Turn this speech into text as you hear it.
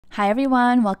Hi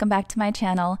everyone, welcome back to my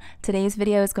channel. Today's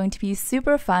video is going to be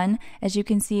super fun. As you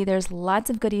can see, there's lots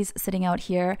of goodies sitting out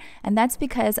here, and that's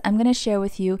because I'm going to share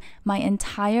with you my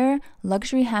entire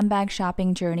luxury handbag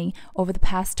shopping journey over the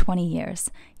past 20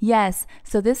 years. Yes,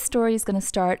 so this story is going to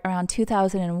start around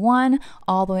 2001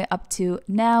 all the way up to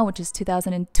now, which is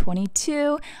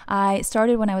 2022. I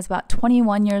started when I was about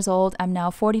 21 years old. I'm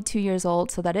now 42 years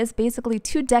old, so that is basically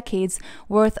 2 decades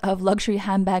worth of luxury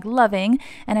handbag loving,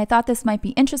 and I thought this might be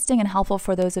interesting and helpful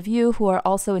for those of you who are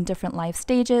also in different life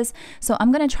stages. So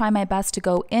I'm going to try my best to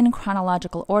go in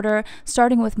chronological order,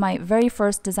 starting with my very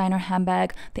first designer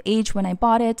handbag, the age when I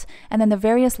bought it, and then the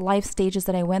various life stages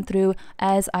that I went through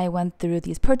as I went through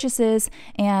these purchases,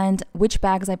 and which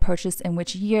bags I purchased in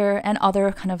which year, and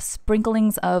other kind of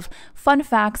sprinklings of fun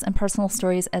facts and personal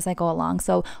stories as I go along.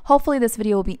 So hopefully this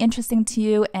video will be interesting to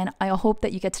you, and I hope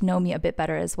that you get to know me a bit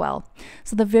better as well.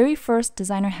 So the very first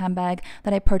designer handbag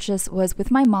that I purchased was with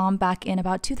my mom back in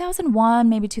about 2001,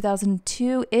 maybe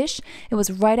 2002-ish. It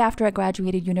was right after I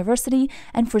graduated university,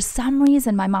 and for some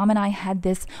reason my mom and I had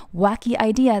this wacky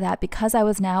idea that because I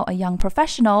was now a young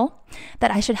professional,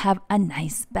 that I should have a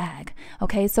nice bag.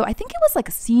 Okay, so I think it was like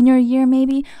a senior year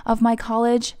maybe of my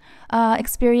college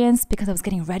experience, because I was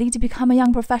getting ready to become a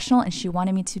young professional and she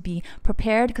wanted me to be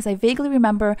prepared, because I vaguely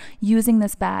remember using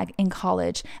this bag in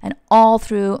college and all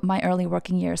through my early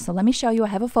working years. So let me show you. I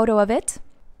have a photo of it.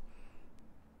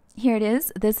 Here it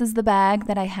is. This is the bag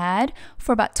that I had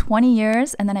for about 20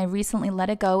 years, and then I recently let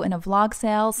it go in a vlog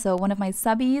sale. So one of my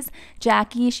subbies,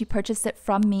 Jackie, she purchased it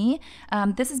from me.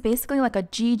 This is basically like a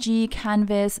GG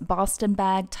canvas Boston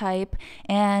bag type,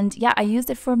 and yeah, I used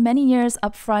it for many years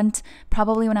up front.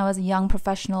 Probably when I was a young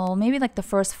professional, maybe like the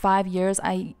first 5 years,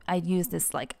 I used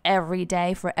this like every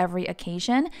day for every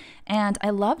occasion, and I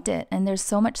loved it. And there's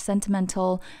so much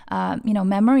sentimental,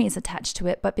 memories attached to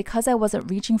it. But because I wasn't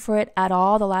reaching for it at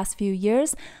all the last few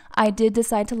years, I did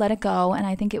decide to let it go, and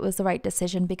I think it was the right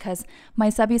decision because my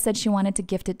subby said she wanted to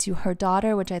gift it to her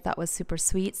daughter, which I thought was super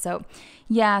sweet. So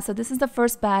yeah, so this is the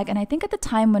first bag, and I think at the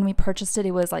time when we purchased it,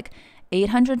 it was like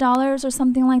 $800 or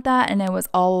something like that, and it was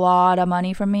a lot of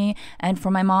money for me and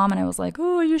for my mom, and I was like,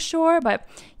 oh, are you sure? But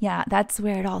yeah, that's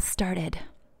where it all started.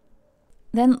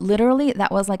 Then literally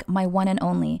that was like my one and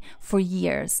only for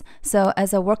years. So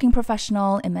as a working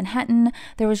professional in Manhattan,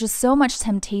 there was just so much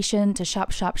temptation to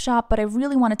shop, but I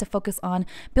really wanted to focus on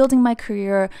building my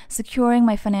career, securing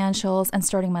my financials, and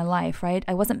starting my life, right?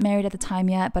 I wasn't married at the time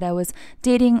yet, but I was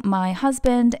dating my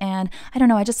husband, and I don't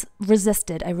know, I just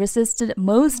resisted. I resisted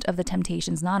most of the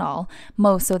temptations, not all,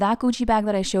 most. So that Gucci bag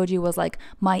that I showed you was like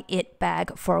my it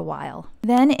bag for a while.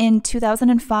 Then in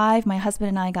 2005, my husband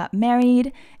and I got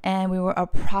married, and we were a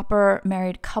proper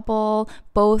married couple,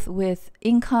 both with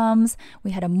incomes. We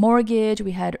had a mortgage,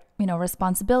 we had,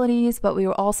 responsibilities, but we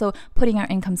were also putting our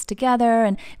incomes together.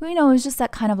 And, it was just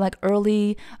that kind of like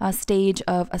early stage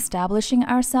of establishing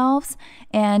ourselves.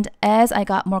 And as I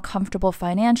got more comfortable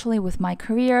financially with my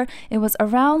career, it was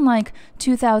around like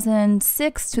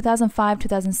 2006, 2005,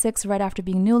 2006, right after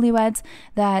being newlyweds,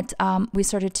 that we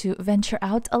started to venture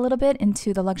out a little bit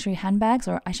into the luxury handbags,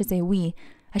 or I should say we.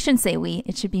 I shouldn't say we,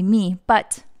 it should be me,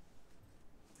 but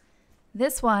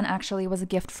this one actually was a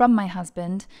gift from my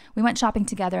husband. We went shopping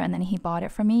together and then he bought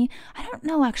it for me. I don't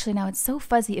know actually now, it's so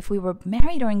fuzzy if we were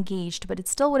married or engaged, but it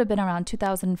still would have been around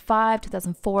 2005,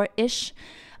 2004-ish.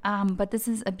 But this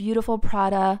is a beautiful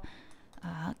Prada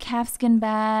calfskin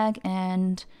bag,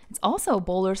 and it's also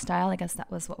bowler style. I guess that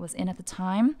was what was in at the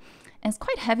time. And it's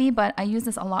quite heavy, but I use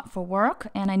this a lot for work,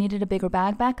 and I needed a bigger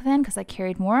bag back then because I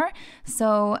carried more.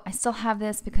 So I still have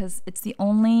this because it's the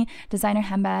only designer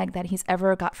handbag that he's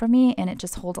ever got for me, and it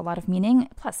just holds a lot of meaning.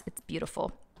 Plus, it's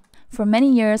beautiful. For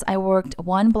many years, I worked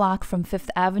one block from Fifth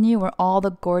Avenue where all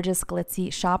the gorgeous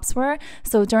glitzy shops were.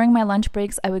 So during my lunch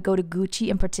breaks, I would go to Gucci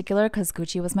in particular because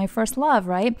Gucci was my first love,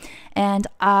 right? And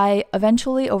I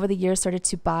eventually, over the years, started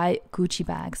to buy Gucci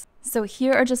bags. So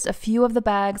here are just a few of the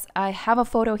bags. I have a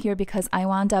photo here because I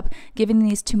wound up giving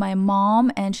these to my mom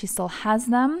and she still has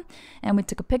them. And we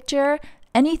took a picture.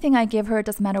 Anything I give her, it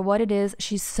doesn't matter what it is,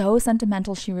 she's so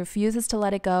sentimental. She refuses to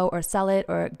let it go or sell it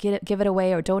or give it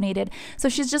away or donate it. So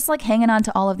she's just like hanging on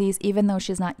to all of these even though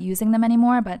she's not using them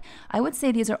anymore. But I would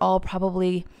say these are all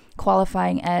probably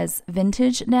qualifying as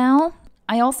vintage now.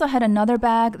 I also had another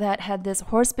bag that had this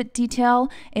horsebit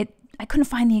detail. I couldn't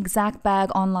find the exact bag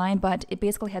online, but it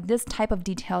basically had this type of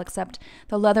detail, except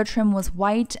the leather trim was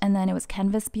white and then it was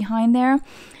canvas behind there.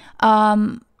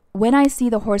 When I see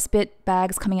the horsebit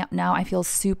bags coming up now, I feel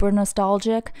super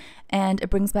nostalgic and it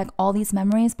brings back all these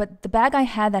memories. But the bag I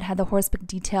had that had the horsebit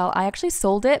detail, I actually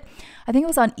sold it. I think it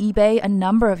was on eBay a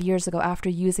number of years ago after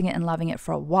using it and loving it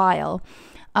for a while.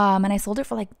 and I sold it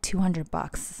for like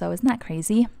 $200. So isn't that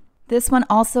crazy? This one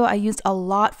also I used a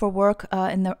lot for work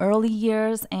in the early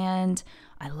years, and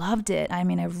I loved it. I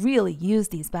mean, I really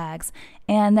used these bags.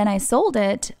 And then I sold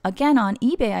it again on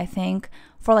eBay, I think,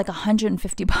 for like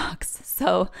 $150.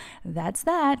 So that's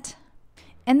that.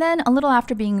 And then a little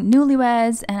after being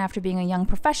newlyweds and after being a young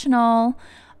professional,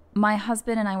 my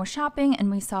husband and I were shopping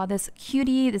and we saw this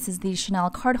cutie. This is the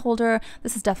Chanel card holder.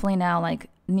 This is definitely now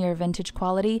like near vintage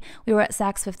quality. We were at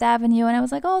Saks Fifth Avenue and I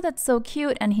was like, oh, that's so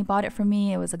cute. And he bought it for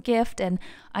me. It was a gift and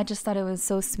I just thought it was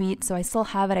so sweet. So I still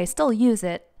have it. I still use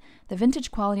it. The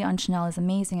vintage quality on Chanel is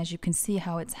amazing, as you can see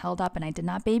how it's held up, and I did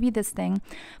not baby this thing,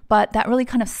 but that really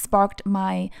kind of sparked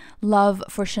my love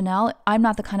for Chanel. I'm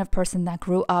not the kind of person that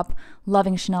grew up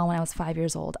loving Chanel when I was 5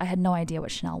 years old. I had no idea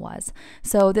what Chanel was.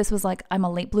 So this was like, I'm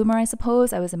a late bloomer, I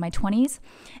suppose. I was in my 20s.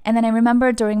 And then I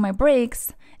remember during my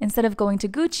breaks, instead of going to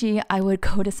Gucci, I would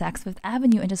go to Saks Fifth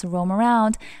Avenue and just roam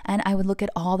around, and I would look at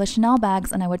all the Chanel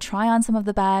bags and I would try on some of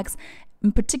the bags,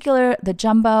 in particular the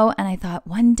jumbo, and I thought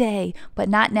one day, but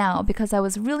not now, because I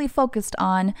was really focused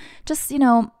on just, you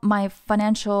know, my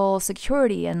financial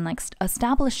security and like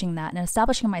establishing that and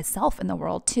establishing myself in the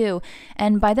world too.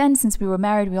 And by then, since we were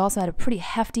married, we also had a pretty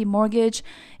hefty mortgage.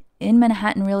 In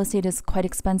Manhattan, real estate is quite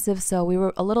expensive, so we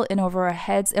were a little in over our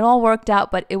heads. It all worked out,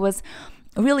 but it was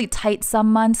really tight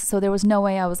some months, so there was no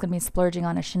way I was going to be splurging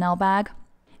on a Chanel bag.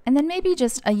 And then maybe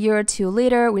just a year or two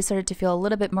later, we started to feel a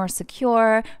little bit more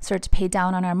secure, started to pay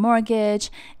down on our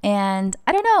mortgage. And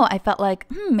I don't know, I felt like,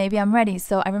 maybe I'm ready.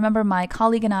 So I remember my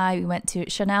colleague and I, we went to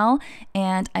Chanel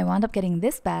and I wound up getting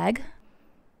this bag.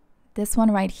 This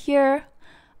one right here.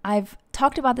 I've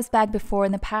talked about this bag before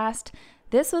in the past.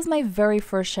 This was my very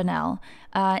first Chanel.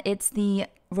 It's the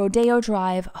Rodeo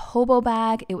Drive Hobo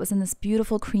bag. It was in this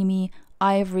beautiful creamy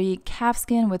ivory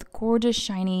calfskin with gorgeous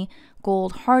shiny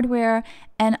gold hardware.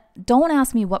 And don't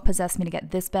ask me what possessed me to get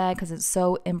this bag because it's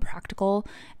so impractical.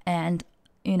 And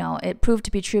you know, it proved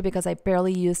to be true because I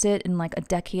barely used it in like a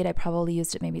decade. I probably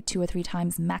used it maybe 2 or 3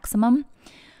 times maximum.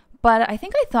 But I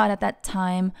think I thought at that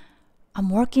time, I'm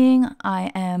working,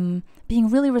 I am being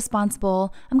really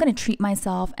responsible, I'm going to treat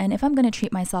myself, and if I'm going to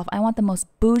treat myself, I want the most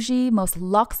bougie, most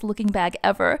luxe looking bag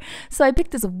ever. So I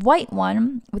picked this white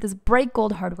one with this bright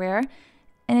gold hardware,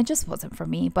 and it just wasn't for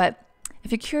me. But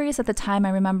if you're curious, at the time, I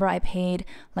remember I paid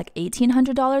like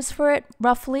 $1,800 for it,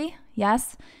 roughly,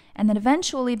 yes. And then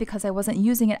eventually, because I wasn't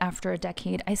using it after a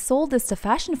decade, I sold this to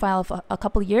Fashion File a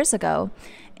couple years ago,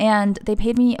 and they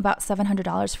paid me about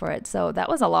 $700 for it. So that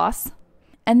was a loss.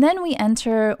 And then we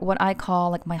enter what I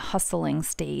call like my hustling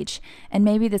stage. And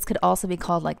maybe this could also be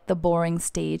called like the boring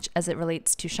stage as it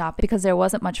relates to shopping, because there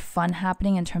wasn't much fun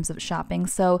happening in terms of shopping.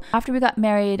 So after we got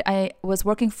married, I was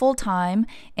working full time.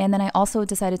 And then I also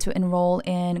decided to enroll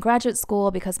in graduate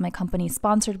school because my company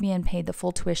sponsored me and paid the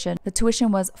full tuition. The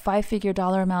tuition was $5-figure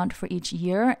dollar amount for each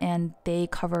year, and they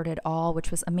covered it all, which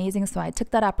was amazing. So I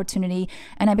took that opportunity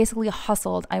and I basically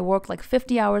hustled. I worked like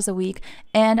 50 hours a week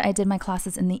and I did my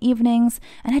classes in the evenings.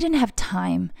 And I didn't have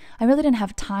time. I really didn't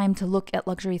have time to look at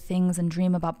luxury things and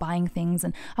dream about buying things.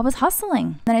 And I was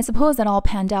hustling. And I suppose that all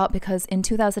panned out because in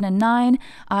 2009,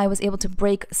 I was able to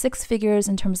break 6 figures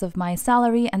in terms of my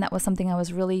salary. And that was something I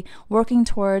was really working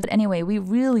toward. Anyway, we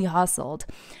really hustled.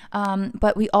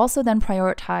 But we also then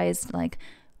prioritized like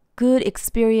good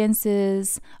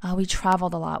experiences. We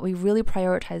traveled a lot. We really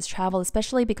prioritized travel,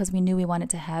 especially because we knew we wanted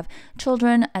to have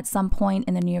children at some point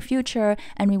in the near future,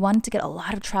 and we wanted to get a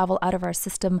lot of travel out of our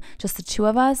system, just the 2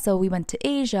 of us. So we went to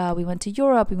Asia, we went to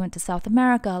Europe, we went to South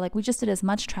America. Like we just did as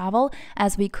much travel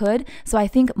as we could. So I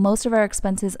think most of our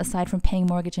expenses, aside from paying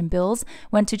mortgage and bills,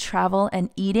 went to travel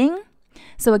and eating.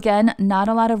 So again, not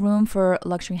a lot of room for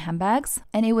luxury handbags.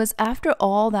 And it was after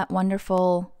all that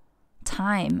wonderful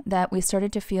time that we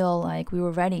started to feel like we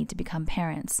were ready to become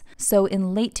parents. So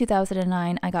in late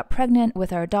 2009, I got pregnant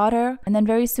with our daughter, and then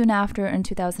very soon after in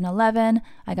 2011,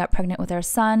 I got pregnant with our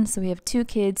son. So we have 2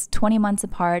 kids, 20 months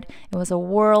apart. It was a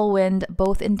whirlwind,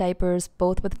 both in diapers,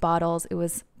 both with bottles. It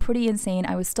was pretty insane.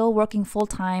 I was still working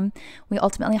full-time. We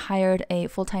ultimately hired a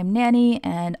full-time nanny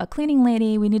and a cleaning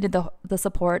lady. We needed the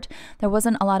support. There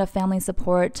wasn't a lot of family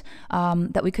support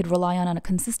that we could rely on a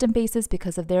consistent basis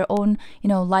because of their own,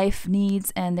 life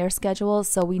needs and their schedules.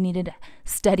 So we needed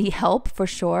steady help for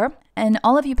sure. And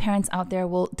all of you parents out there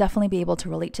will definitely be able to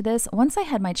relate to this. Once I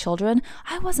had my children,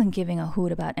 I wasn't giving a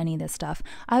hoot about any of this stuff.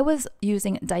 I was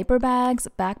using diaper bags,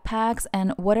 backpacks,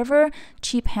 and whatever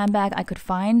cheap handbag I could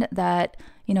find that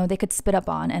they could spit up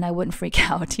on and I wouldn't freak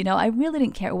out. I really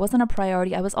didn't care. It wasn't a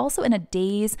priority. I was also in a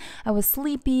daze. I was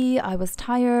sleepy. I was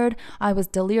tired. I was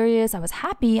delirious. I was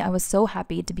happy. I was so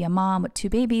happy to be a mom with 2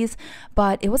 babies,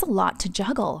 but it was a lot to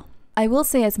juggle. I will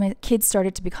say as my kids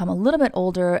started to become a little bit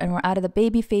older and were out of the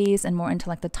baby phase and more into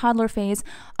like the toddler phase,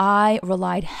 I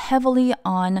relied heavily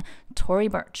on Tory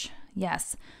Burch.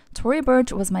 Yes, Tory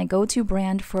Burch was my go-to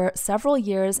brand for several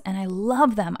years and I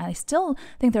love them. I still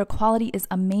think their quality is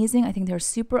amazing. I think they're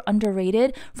super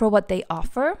underrated for what they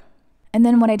offer. And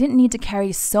then when I didn't need to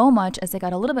carry so much as I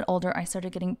got a little bit older, I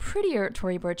started getting prettier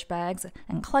Tory Burch bags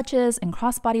and clutches and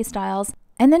crossbody styles.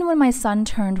 And then when my son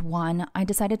turned 1, I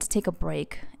decided to take a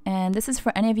break. And this is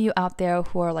for any of you out there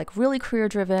who are like really career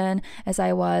driven, as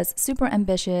I was, super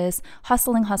ambitious,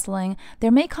 hustling.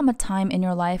 There may come a time in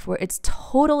your life where it's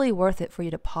totally worth it for you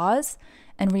to pause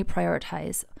and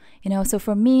reprioritize. So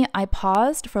for me, I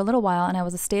paused for a little while and I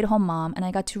was a stay-at-home mom and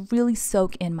I got to really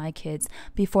soak in my kids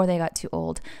before they got too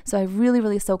old. So I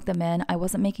really soaked them in. I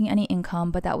wasn't making any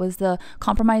income, but that was the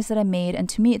compromise that I made. And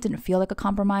to me, it didn't feel like a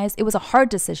compromise. It was a hard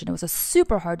decision. It was a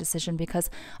super hard decision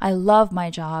because I love my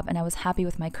job and I was happy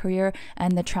with my career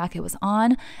and the track it was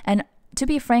on. And to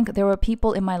be frank, there were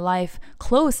people in my life,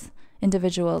 close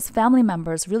individuals, family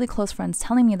members, really close friends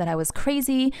telling me that I was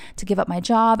crazy to give up my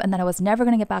job and that I was never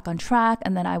going to get back on track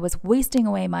and that I was wasting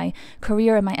away my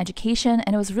career and my education.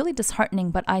 And it was really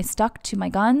disheartening, but I stuck to my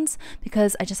guns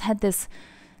because I just had this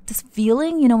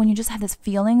feeling, when you just have this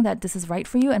feeling that this is right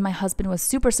for you. And my husband was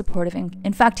super supportive. And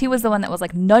in fact, he was the one that was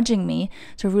like nudging me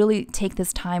to really take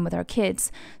this time with our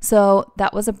kids. So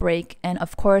that was a break. And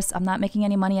of course, I'm not making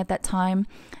any money at that time.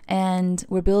 And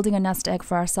we're building a nest egg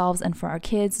for ourselves and for our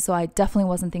kids. So I definitely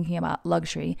wasn't thinking about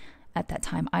luxury at that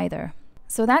time either.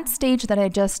 So that stage that I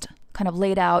just kind of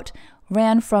laid out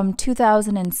ran from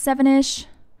 2007-ish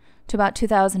to about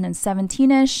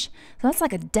 2017-ish. So that's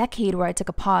like a decade where I took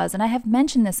a pause. And I have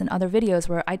mentioned this in other videos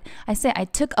where I say I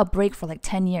took a break for like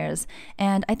 10 years.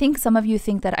 And I think some of you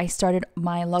think that I started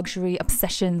my luxury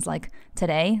obsessions like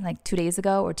today, like 2 days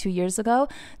ago or 2 years ago.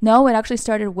 No, it actually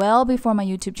started well before my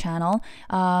YouTube channel.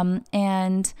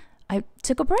 And I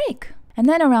took a break. And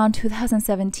then around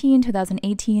 2017,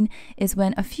 2018 is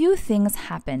when a few things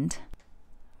happened.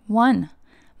 One,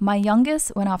 my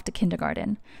youngest went off to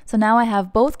kindergarten. So now I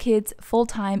have both kids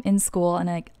full-time in school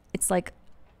and it's like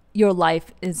your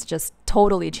life is just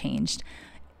totally changed.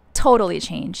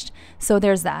 So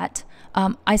there's that.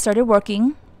 I started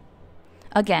working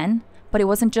again, but it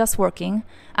wasn't just working.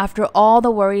 After all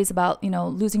the worries about,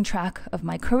 losing track of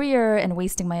my career and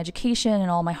wasting my education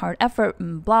and all my hard effort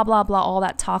and blah, blah, blah, all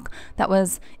that talk, that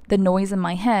was the noise in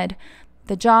my head.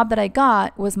 The job that I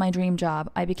got was my dream job.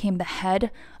 I became the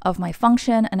head of my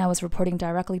function and I was reporting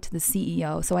directly to the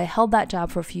CEO. So I held that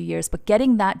job for a few years, but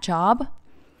getting that job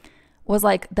was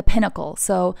like the pinnacle.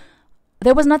 So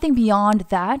there was nothing beyond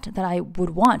that I would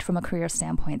want from a career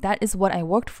standpoint. That is what I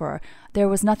worked for. There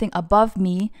was nothing above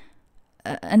me.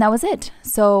 And that was it.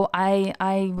 So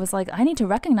I was like, I need to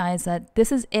recognize that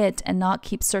this is it and not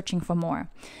keep searching for more.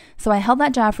 So I held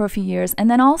that job for a few years. And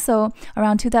then also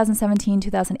around 2017,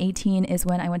 2018 is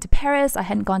when I went to Paris. I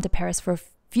hadn't gone to Paris for a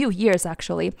few years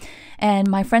actually. And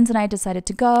my friends and I decided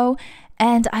to go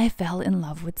and I fell in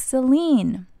love with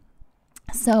Celine.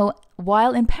 So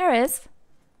while in Paris,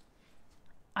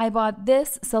 I bought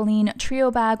this Celine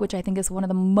trio bag, which I think is one of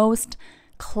the most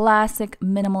classic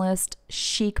minimalist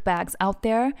chic bags out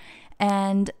there.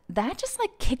 And that just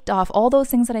like kicked off all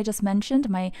those things that I just mentioned.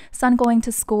 My son going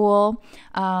to school,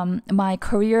 my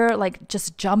career like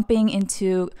just jumping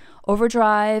into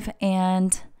overdrive,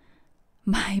 and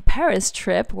my Paris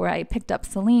trip where I picked up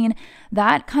Celine.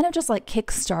 That kind of just like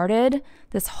kick-started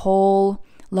this whole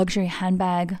luxury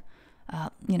handbag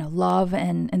love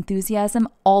and enthusiasm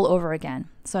all over again.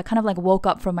 So I kind of like woke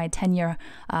up from my 10-year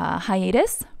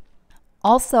hiatus.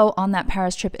 Also on that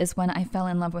Paris trip is when I fell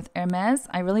in love with Hermes.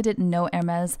 I really didn't know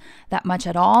Hermes that much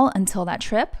at all until that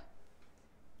trip.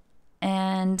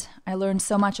 And I learned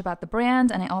so much about the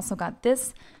brand. And I also got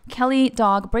this Kelly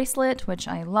dog bracelet, which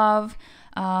I love.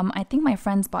 I think my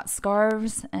friends bought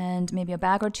scarves and maybe a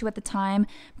bag or two at the time.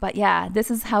 But yeah,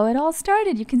 this is how it all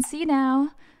started. You can see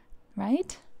now,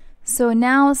 right? So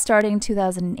now starting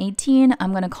 2018,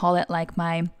 I'm going to call it like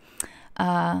my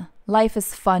life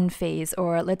is fun phase,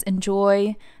 or let's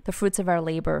enjoy the fruits of our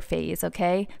labor phase,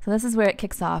 okay? So this is where it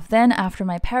kicks off. Then after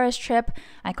my Paris trip,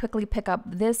 I quickly pick up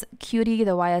this cutie,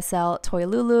 the YSL Toy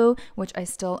Lulu, which I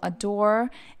still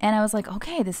adore. And I was like,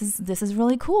 okay, this is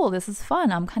really cool. This is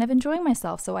fun. I'm kind of enjoying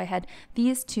myself. So I had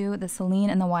these two, the Celine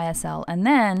and the YSL. And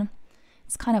then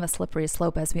it's kind of a slippery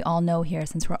slope, as we all know here,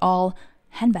 since we're all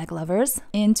handbag lovers.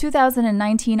 In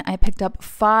 2019, I picked up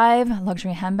 5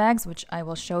 luxury handbags, which I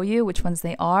will show you which ones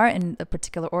they are in a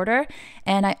particular order.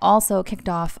 And I also kicked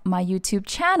off my YouTube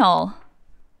channel.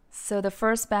 So the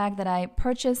first bag that I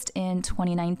purchased in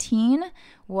 2019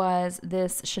 was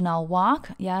this Chanel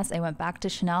Walk. Yes, I went back to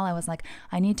Chanel. I was like,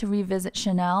 I need to revisit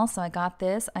Chanel. So I got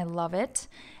this. I love it.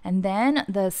 And then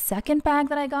the second bag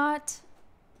that I got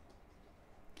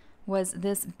was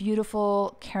this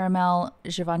beautiful caramel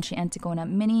Givenchy Antigona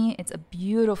Mini. It's a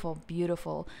beautiful,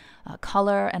 beautiful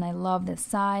color, and I love this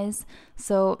size.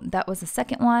 So that was the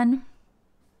second one.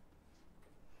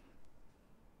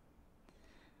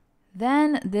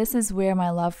 Then this is where my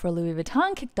love for Louis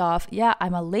Vuitton kicked off. Yeah,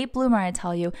 I'm a late bloomer, I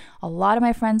tell you. A lot of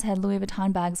my friends had Louis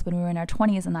Vuitton bags when we were in our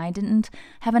 20s, and I didn't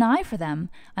have an eye for them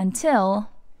until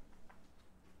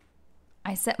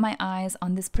I set my eyes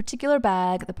on this particular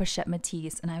bag, the Pochette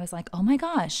Métis, and I was like, oh my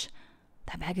gosh,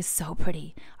 that bag is so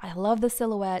pretty. I love the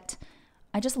silhouette.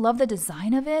 I just love the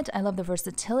design of it. I love the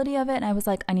versatility of it. And I was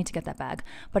like, I need to get that bag.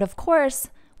 But of course,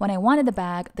 when I wanted the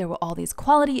bag, there were all these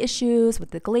quality issues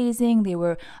with the glazing. They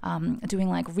were doing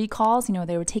like recalls. You know,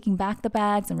 they were taking back the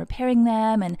bags and repairing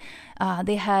them. And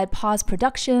they had paused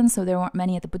production, so there weren't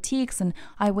many at the boutiques. And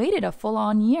I waited a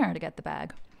full-on year to get the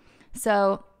bag.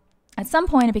 So at some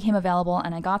point, it became available,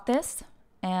 and I got this.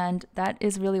 And that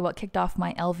is really what kicked off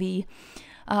my LV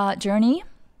journey.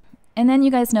 And then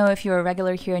you guys know, if you're a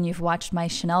regular here and you've watched my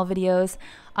Chanel videos,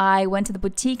 I went to the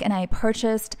boutique and I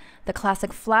purchased the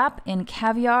classic flap in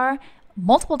caviar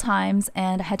multiple times,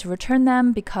 and I had to return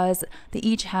them because they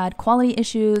each had quality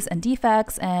issues and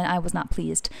defects, and I was not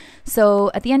pleased.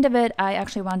 So at the end of it, I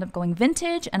actually wound up going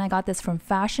vintage, and I got this from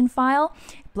Fashion File.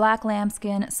 Black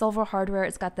lambskin, silver hardware.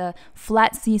 It's got the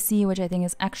flat CC, which I think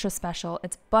is extra special.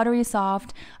 It's buttery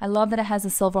soft. I love that it has the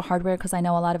silver hardware because I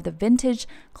know a lot of the vintage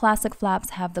classic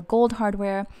flaps have the gold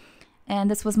hardware.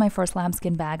 And this was my first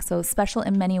lambskin bag, so special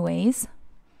in many ways.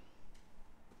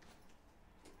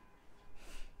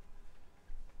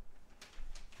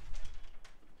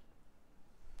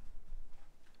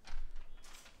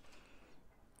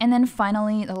 And then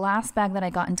finally, the last bag that I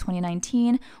got in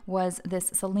 2019 was this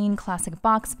Celine Classic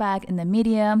Box bag in the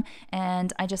medium.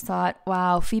 And I just thought,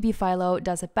 wow, Phoebe Philo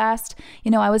does it best. You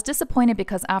know, I was disappointed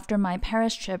because after my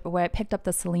Paris trip where I picked up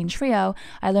the Celine Trio,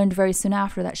 I learned very soon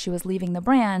after that she was leaving the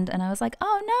brand. And I was like,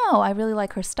 oh no, I really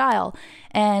like her style.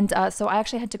 And so I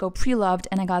actually had to go pre-loved,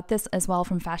 and I got this as well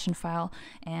from Fashion File.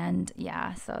 And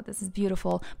yeah, so this is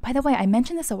beautiful. By the way, I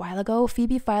mentioned this a while ago.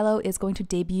 Phoebe Philo is going to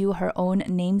debut her own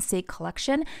namesake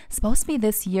collection. Supposed to be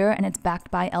this year, and it's backed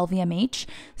by LVMH.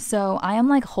 So I am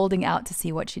like holding out to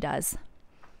see what she does.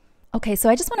 Okay, so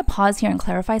I just want to pause here and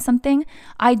clarify something.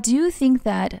 I do think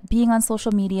that being on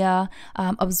social media,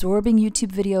 absorbing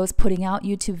YouTube videos, putting out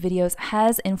YouTube videos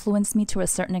has influenced me to a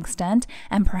certain extent,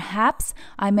 and perhaps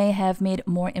I may have made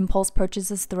more impulse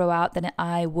purchases throughout than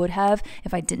I would have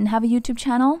if I didn't have a YouTube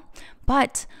channel.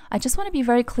 But I just want to be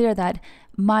very clear that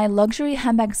my luxury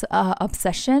handbags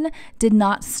obsession did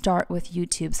not start with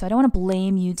YouTube. So I don't want to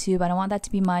blame YouTube. I don't want that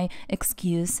to be my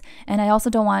excuse. And I also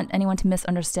don't want anyone to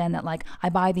misunderstand that like I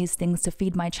buy these things to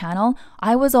feed my channel.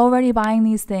 I was already buying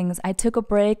these things. I took a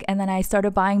break and then I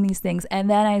started buying these things, and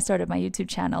then I started my YouTube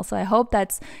channel. So I hope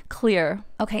that's clear.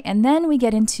 Okay, and then we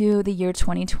get into the year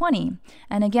 2020.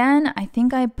 And again, I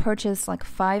think I purchased like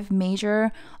 5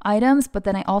 major items, but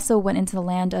then I also went into the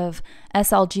land of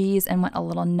SLGs and went a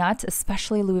little nuts,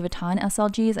 especially Louis Vuitton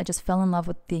SLGs. I just fell in love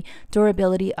with the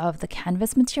durability of the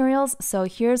canvas materials. So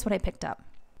here's what I picked up.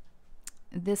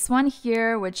 This one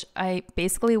here, which I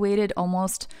basically waited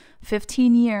almost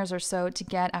 15 years or so to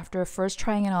get after first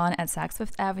trying it on at Saks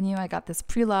Fifth Avenue. I got this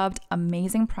pre-loved,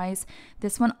 amazing price.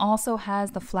 This one also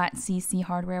has the flat CC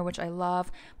hardware, which I love.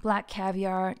 Black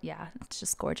caviar, yeah, it's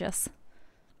just gorgeous.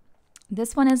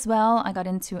 This one as well, I got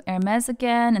into Hermes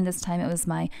again, and this time it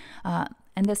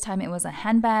was a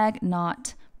handbag,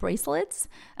 not bracelets.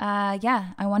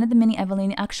 Yeah, I wanted the mini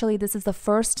Eveline. Actually, this is the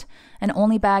first and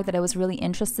only bag that I was really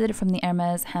interested from the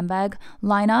Hermes handbag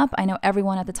lineup. I know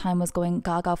everyone at the time was going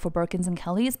gaga for Birkins and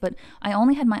Kellys, but I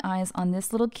only had my eyes on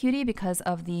this little cutie because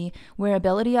of the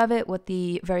wearability of it with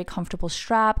the very comfortable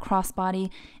strap, crossbody,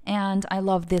 and I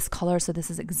love this color, so this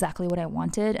is exactly what I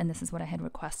wanted, and this is what I had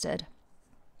requested.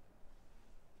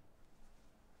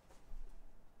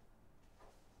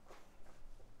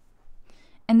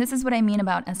 And this is what I mean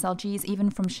about SLGs, even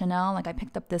from Chanel. Like I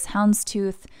picked up this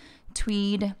houndstooth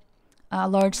tweed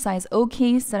large size O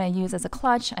case that I use as a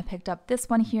clutch. I picked up this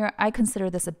one here. I consider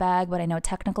this a bag, but I know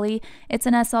technically it's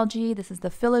an SLG. This is the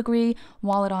filigree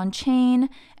wallet on chain.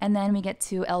 And then we get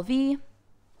to LV.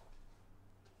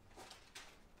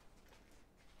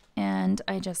 And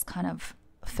I just kind of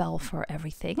fell for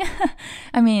everything.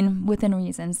 I mean, within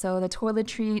reason. So the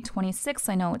toiletry 26,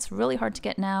 I know it's really hard to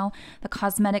get now. The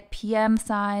cosmetic PM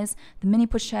size, the mini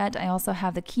pochette. I also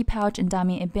have the key pouch and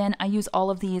damier et bin. I use all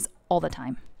of these all the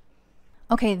time.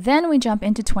 Okay, then we jump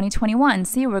into 2021.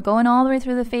 See, we're going all the way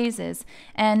through the phases.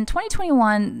 And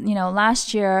 2021, you know,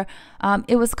 last year,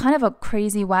 it was kind of a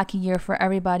crazy, wacky year for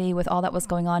everybody with all that was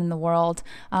going on in the world.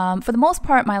 For the most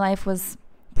part, my life was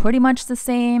pretty much the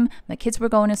same. My kids were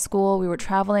going to school. We were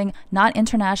traveling, not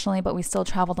internationally, but we still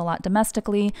traveled a lot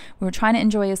domestically. We were trying to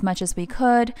enjoy as much as we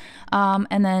could.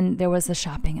 And then there was the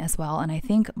shopping as well. And I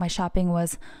think my shopping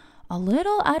was a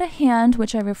little out of hand,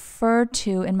 which I referred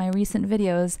to in my recent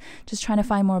videos, just trying to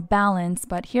find more balance.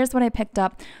 But here's what I picked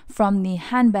up from the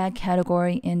handbag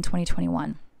category in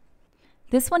 2021.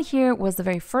 This one here was the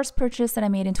very first purchase that I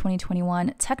made in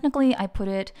 2021. Technically, I put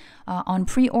it on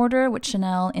pre-order with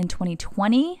Chanel in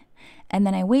 2020, and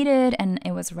then I waited and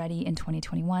it was ready in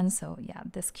 2021. So yeah,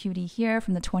 this cutie here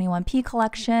from the 21P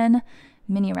collection,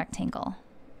 mini rectangle.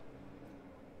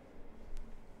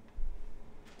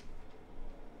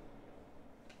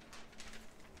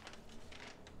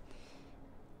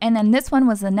 And then this one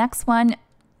was the next one.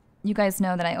 You guys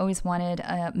know that I always wanted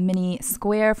a mini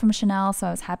square from Chanel, so I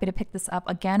was happy to pick this up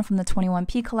again from the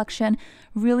 21P collection.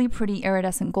 Really pretty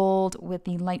iridescent gold with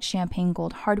the light champagne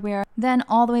gold hardware. Then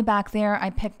all the way back there, I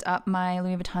picked up my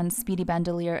Louis Vuitton Speedy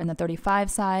Bandolier in the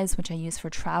 35 size, which I use for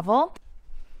travel.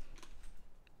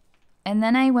 And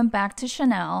then I went back to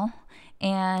Chanel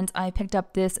and I picked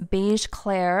up this beige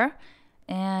Claire.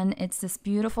 And it's this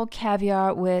beautiful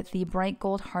caviar with the bright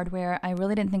gold hardware. I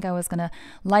really didn't think I was gonna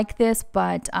like this,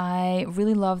 but I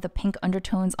really love the pink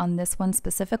undertones on this one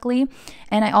specifically.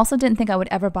 And I also didn't think I would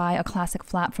ever buy a classic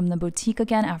flap from the boutique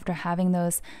again after having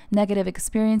those negative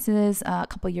experiences a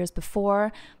couple years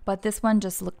before. But this one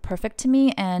just looked perfect to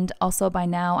me. And also by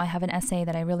now I have an SA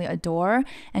that I really adore,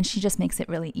 and she just makes it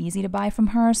really easy to buy from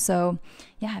her. So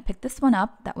yeah, I picked this one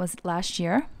up. That was last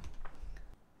year.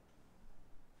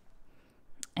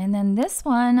 And then this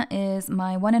one is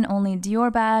my one and only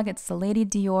Dior bag. It's the Lady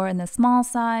Dior in the small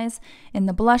size, in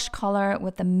the blush color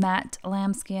with the matte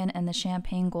lambskin and the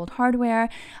champagne gold hardware.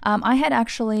 I had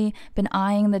actually been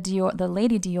eyeing the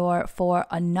Lady Dior for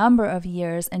a number of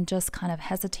years and just kind of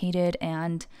hesitated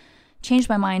and changed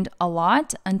my mind a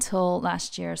lot until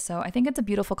last year. So I think it's a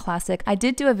beautiful classic. I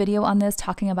did do a video on this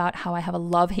talking about how I have a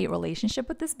love-hate relationship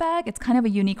with this bag. It's kind of a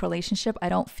unique relationship. I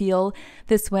don't feel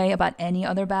this way about any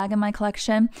other bag in my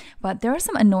collection, but there are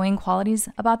some annoying qualities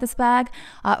about this bag.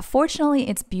 Fortunately,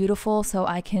 it's beautiful, so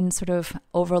I can sort of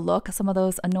overlook some of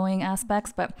those annoying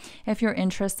aspects, but if you're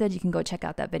interested, you can go check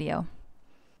out that video.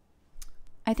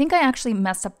 I think I actually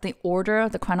messed up the order,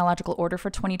 the chronological order for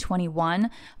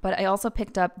 2021, but I also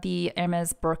picked up the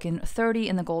Hermes Birkin 30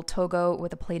 in the gold togo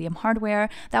with the palladium hardware.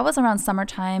 That was around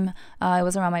summertime. It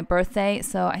was around my birthday.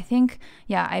 So I think,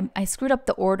 yeah, I screwed up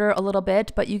the order a little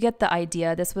bit, but you get the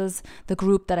idea. This was the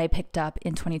group that I picked up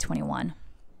in 2021.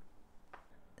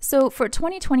 So for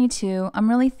 2022, I'm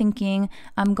really thinking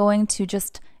I'm going to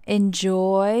just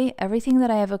enjoy everything that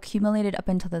I have accumulated up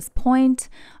until this point.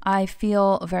 I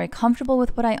feel very comfortable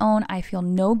with what I own. I feel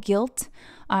no guilt.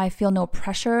 I feel no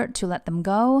pressure to let them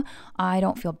go. I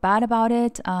don't feel bad about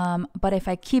it. But if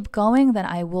I keep going, then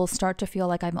I will start to feel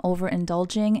like I'm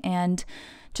overindulging and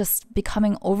just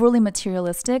becoming overly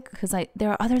materialistic, because there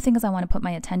are other things I want to put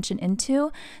my attention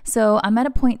into. So I'm at a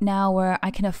point now where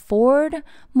I can afford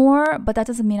more, but that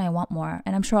doesn't mean I want more.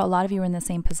 And I'm sure a lot of you are in the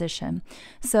same position.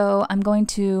 So I'm going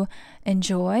to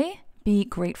enjoy, be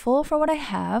grateful for what I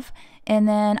have. And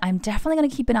then I'm definitely going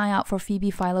to keep an eye out for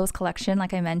Phoebe Philo's collection.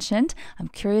 Like I mentioned, I'm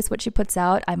curious what she puts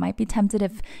out. I might be tempted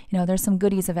if, there's some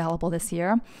goodies available this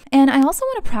year. And I also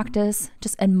want to practice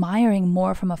just admiring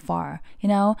more from afar.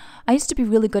 I used to be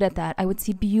really good at that. I would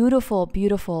see beautiful,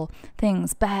 beautiful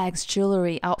things, bags,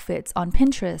 jewelry, outfits on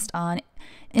Pinterest, on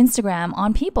Instagram,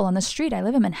 on people on the street. I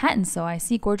live in Manhattan, so I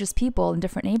see gorgeous people in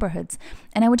different neighborhoods.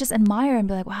 And I would just admire and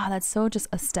be like, wow, that's so just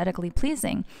aesthetically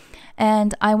pleasing.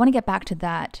 And I want to get back to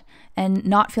that and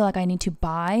not feel like I need to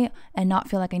buy and not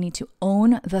feel like I need to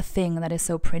own the thing that is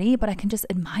so pretty, but I can just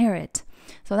admire it.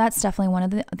 So that's definitely one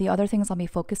of the other things I'll be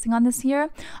focusing on this year.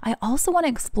 I also want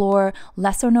to explore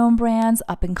lesser known brands,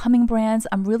 up and coming brands.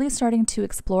 I'm really starting to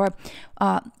explore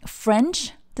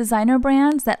French designer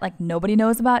brands that nobody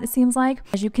knows about, it seems like.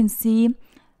 As you can see,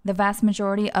 the vast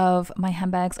majority of my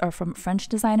handbags are from French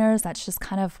designers. That's just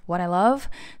kind of what I love.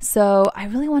 So I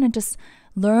really want to just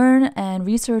learn and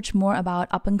research more about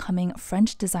up-and-coming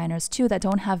French designers too that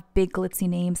don't have big glitzy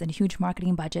names and huge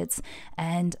marketing budgets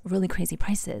and really crazy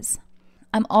prices.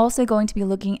 I'm also going to be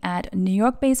looking at New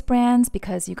York-based brands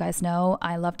because you guys know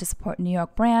I love to support New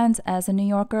York brands as a New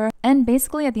Yorker. And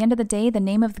basically at the end of the day, the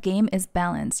name of the game is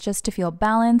balance. Just to feel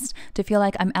balanced, to feel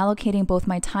like I'm allocating both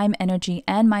my time, energy,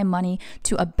 and my money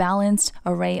to a balanced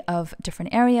array of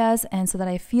different areas, and so that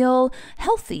I feel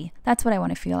healthy. That's what I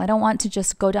want to feel. I don't want to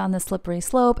just go down the slippery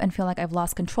slope and feel like I've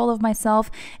lost control of myself.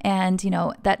 And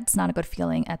that's not a good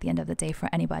feeling at the end of the day for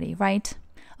anybody, right?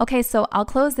 Okay, so I'll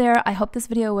close there. I hope this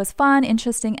video was fun,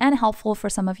 interesting, and helpful for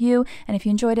some of you. And if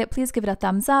you enjoyed it, please give it a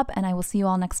thumbs up, and I will see you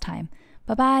all next time.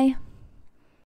 Bye-bye.